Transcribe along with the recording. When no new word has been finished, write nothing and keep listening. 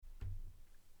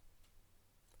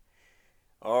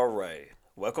All right.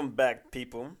 Welcome back,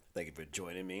 people. Thank you for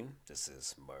joining me. This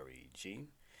is Murray G.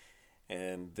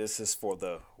 And this is for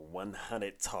the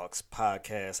 100 Talks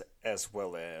podcast as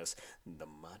well as the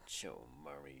Macho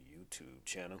Murray YouTube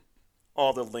channel.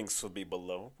 All the links will be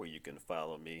below where you can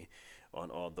follow me on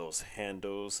all those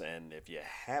handles. And if you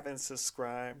haven't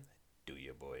subscribed, do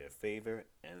your boy a favor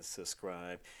and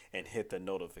subscribe and hit the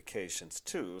notifications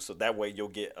too. So that way you'll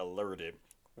get alerted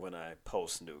when I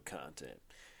post new content.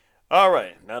 All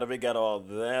right, now that we got all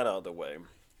that out of the way,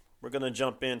 we're going to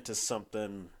jump into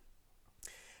something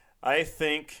I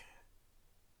think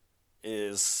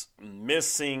is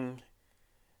missing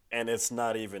and it's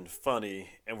not even funny.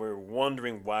 And we're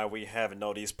wondering why we having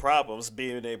all these problems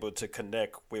being able to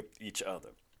connect with each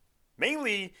other.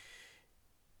 Mainly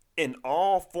in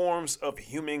all forms of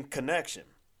human connection.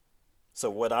 So,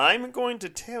 what I'm going to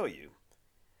tell you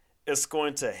is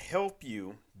going to help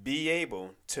you be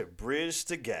able to bridge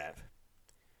the gap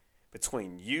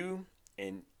between you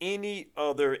and any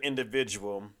other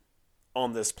individual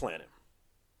on this planet.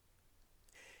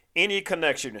 Any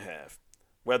connection you have,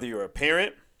 whether you're a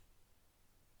parent,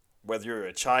 whether you're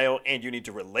a child and you need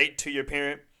to relate to your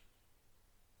parent,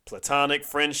 platonic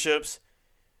friendships,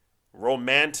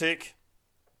 romantic.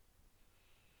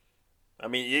 I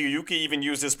mean, you can even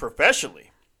use this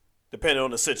professionally, depending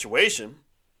on the situation,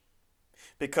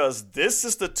 because this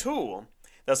is the tool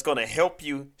that's going to help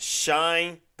you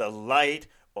shine the light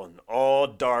on all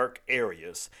dark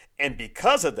areas. And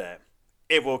because of that,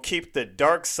 it will keep the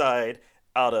dark side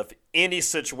out of any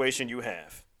situation you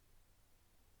have.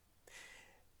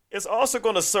 It's also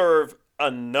going to serve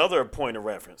another point of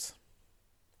reference.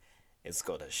 It's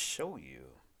going to show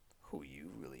you who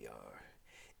you really are.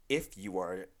 If you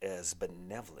are as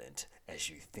benevolent as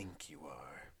you think you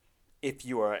are. If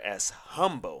you are as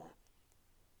humble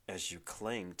as you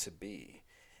claim to be.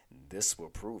 This will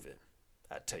prove it.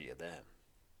 I tell you that.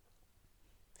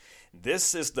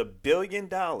 This is the $1 billion.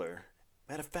 Matter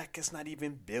of fact, it's not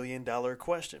even $1 billion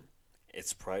question.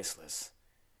 It's priceless.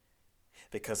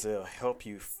 Because it'll help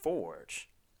you forge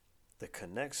the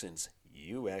connections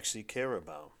you actually care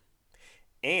about.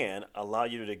 And allow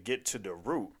you to get to the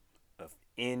root of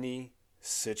any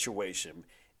situation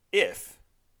if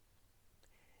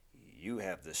you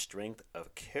have the strength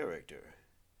of character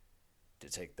to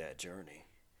take that journey,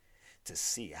 to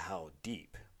see how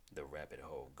deep the rabbit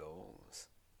hole goes.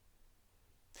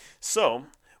 So,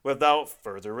 without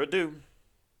further ado,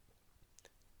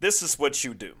 this is what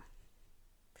you do.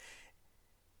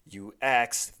 You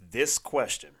ask this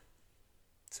question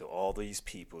to all these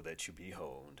people that you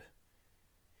behold.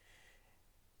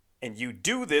 And you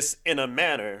do this in a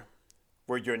manner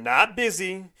where you're not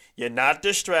busy, you're not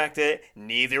distracted,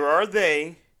 neither are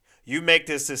they. You make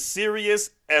this as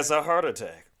serious as a heart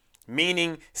attack.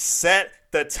 Meaning, set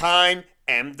the time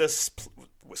and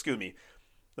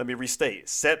let me restate.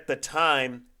 Set the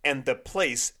time and the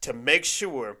place to make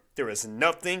sure there is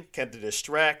nothing can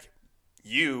distract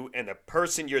you and the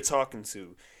person you're talking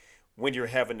to when you're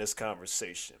having this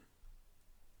conversation.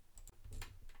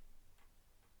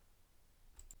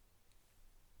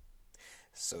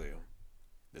 So,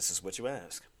 this is what you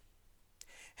ask.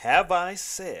 Have I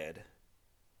said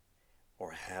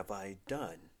or have I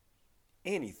done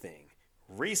anything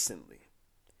recently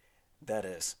that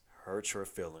has hurt your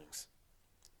feelings,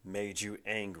 made you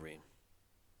angry,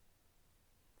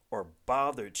 or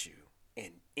bothered you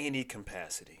in any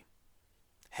capacity?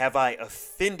 Have I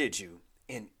offended you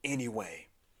in any way?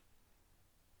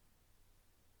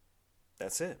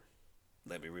 That's it.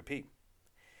 Let me repeat.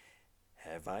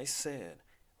 Have I said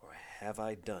or have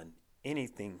I done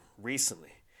anything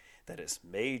recently that has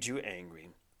made you angry,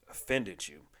 offended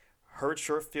you, hurt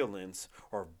your feelings,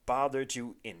 or bothered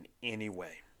you in any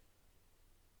way?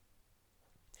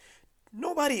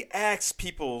 Nobody asks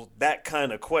people that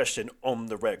kind of question on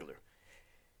the regular.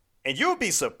 And you'll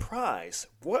be surprised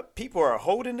what people are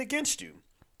holding against you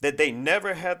that they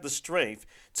never had the strength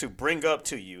to bring up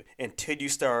to you until you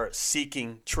start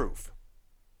seeking truth.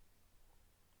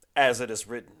 As it is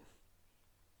written,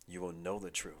 you will know the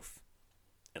truth,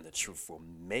 and the truth will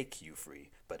make you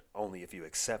free, but only if you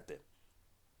accept it.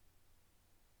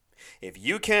 If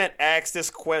you can't ask this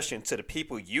question to the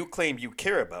people you claim you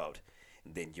care about,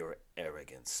 then your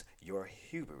arrogance, your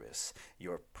hubris,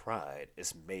 your pride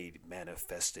is made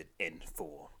manifested in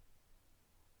full.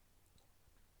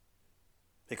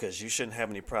 Because you shouldn't have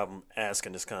any problem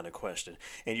asking this kind of question.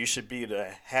 And you should be able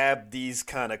to have these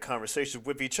kind of conversations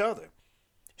with each other.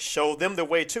 Show them the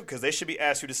way too, because they should be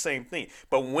asking you the same thing.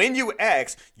 But when you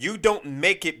ask, you don't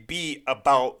make it be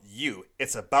about you.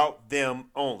 It's about them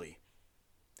only.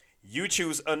 You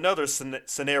choose another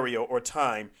scenario or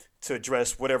time to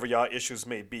address whatever y'all issues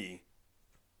may be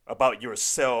about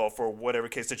yourself or whatever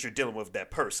case that you're dealing with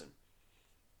that person.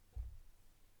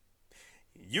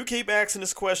 You keep asking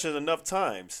this question enough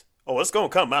times, oh, it's going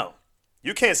to come out.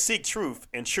 You can't seek truth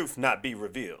and truth not be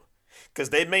revealed. Because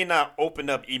they may not open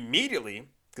up immediately,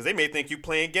 because they may think you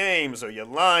playing games or you're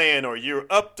lying or you're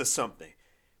up to something.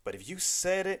 But if you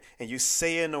said it and you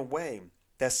say it in a way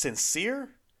that's sincere,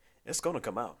 it's going to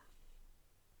come out.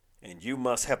 And you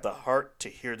must have the heart to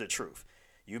hear the truth.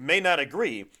 You may not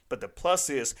agree, but the plus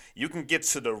is you can get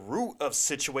to the root of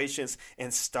situations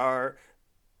and start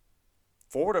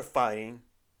fortifying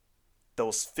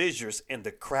those fissures and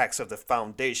the cracks of the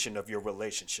foundation of your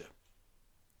relationship.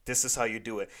 This is how you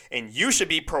do it. And you should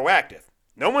be proactive.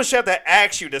 No one should have to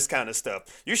ask you this kind of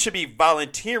stuff. You should be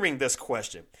volunteering this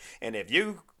question. And if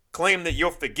you claim that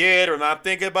you'll forget or not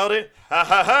think about it,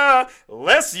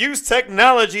 let's use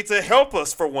technology to help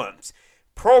us for once.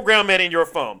 Program it in your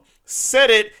phone. Set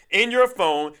it in your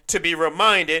phone to be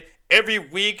reminded every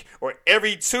week or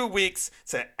every 2 weeks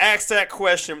to ask that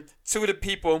question to the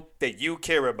people that you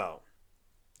care about.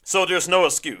 So there's no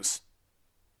excuse.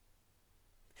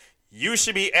 You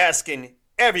should be asking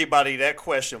everybody that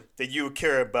question that you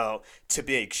care about to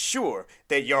make sure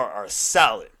that y'all are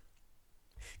solid.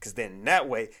 Because then that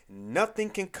way, nothing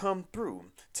can come through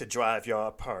to drive y'all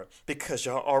apart because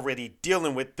y'all already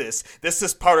dealing with this. This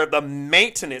is part of the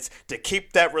maintenance to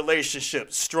keep that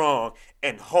relationship strong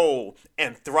and whole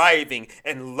and thriving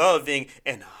and loving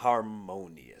and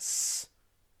harmonious.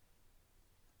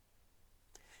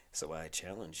 So I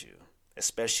challenge you,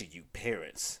 especially you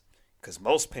parents, because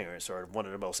most parents are one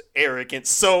of the most arrogant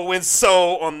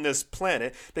so-and-so on this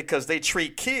planet because they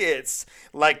treat kids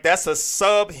like that's a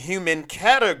subhuman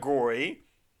category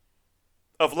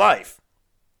of life.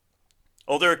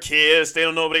 Oh, they're kids. They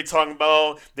don't know what they're talking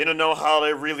about. They don't know how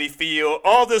they really feel.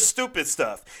 All this stupid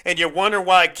stuff. And you wonder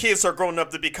why kids are growing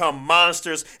up to become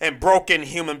monsters and broken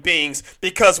human beings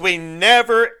because we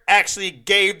never actually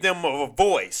gave them a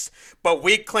voice. But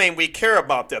we claim we care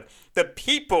about them. The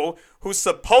people who's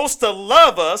supposed to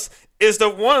love us is the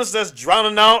ones that's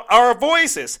drowning out our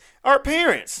voices, our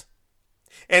parents.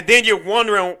 And then you're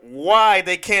wondering why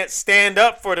they can't stand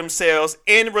up for themselves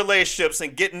in relationships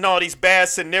and getting all these bad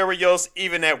scenarios,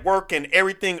 even at work and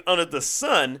everything under the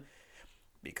sun,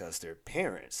 because their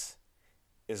parents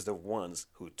is the ones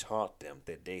who taught them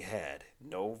that they had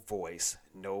no voice,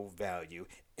 no value,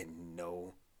 and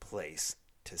no place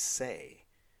to say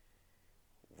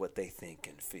what they think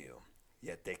and feel.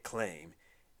 Yet they claim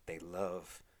they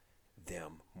love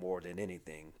them more than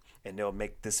anything. And they'll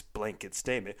make this blanket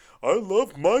statement, I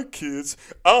love my kids.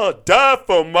 I'll die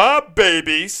for my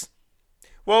babies.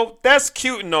 Well, that's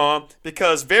cute and all,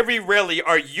 because very rarely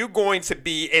are you going to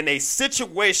be in a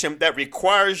situation that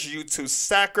requires you to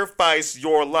sacrifice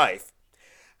your life.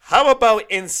 How about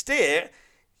instead,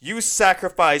 you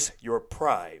sacrifice your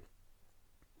pride?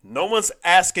 No one's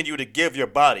asking you to give your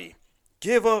body.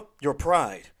 Give up your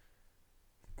pride.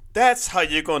 That's how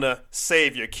you're going to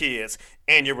save your kids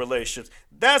and your relationships.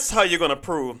 That's how you're going to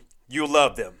prove you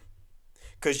love them.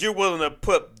 Because you're willing to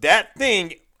put that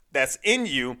thing that's in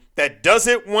you that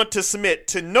doesn't want to submit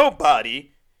to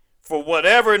nobody for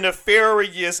whatever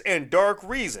nefarious and dark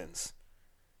reasons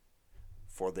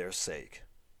for their sake.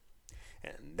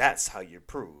 And that's how you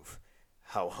prove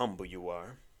how humble you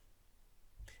are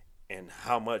and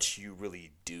how much you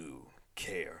really do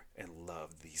care and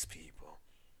love these people.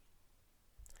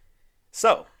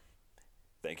 So,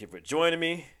 thank you for joining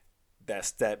me.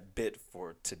 That's that bit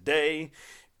for today.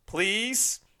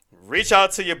 Please reach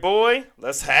out to your boy.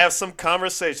 Let's have some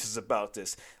conversations about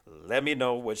this. Let me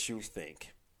know what you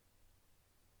think.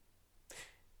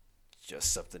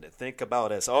 Just something to think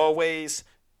about as always.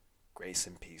 Grace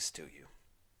and peace to you.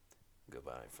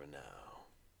 Goodbye for now.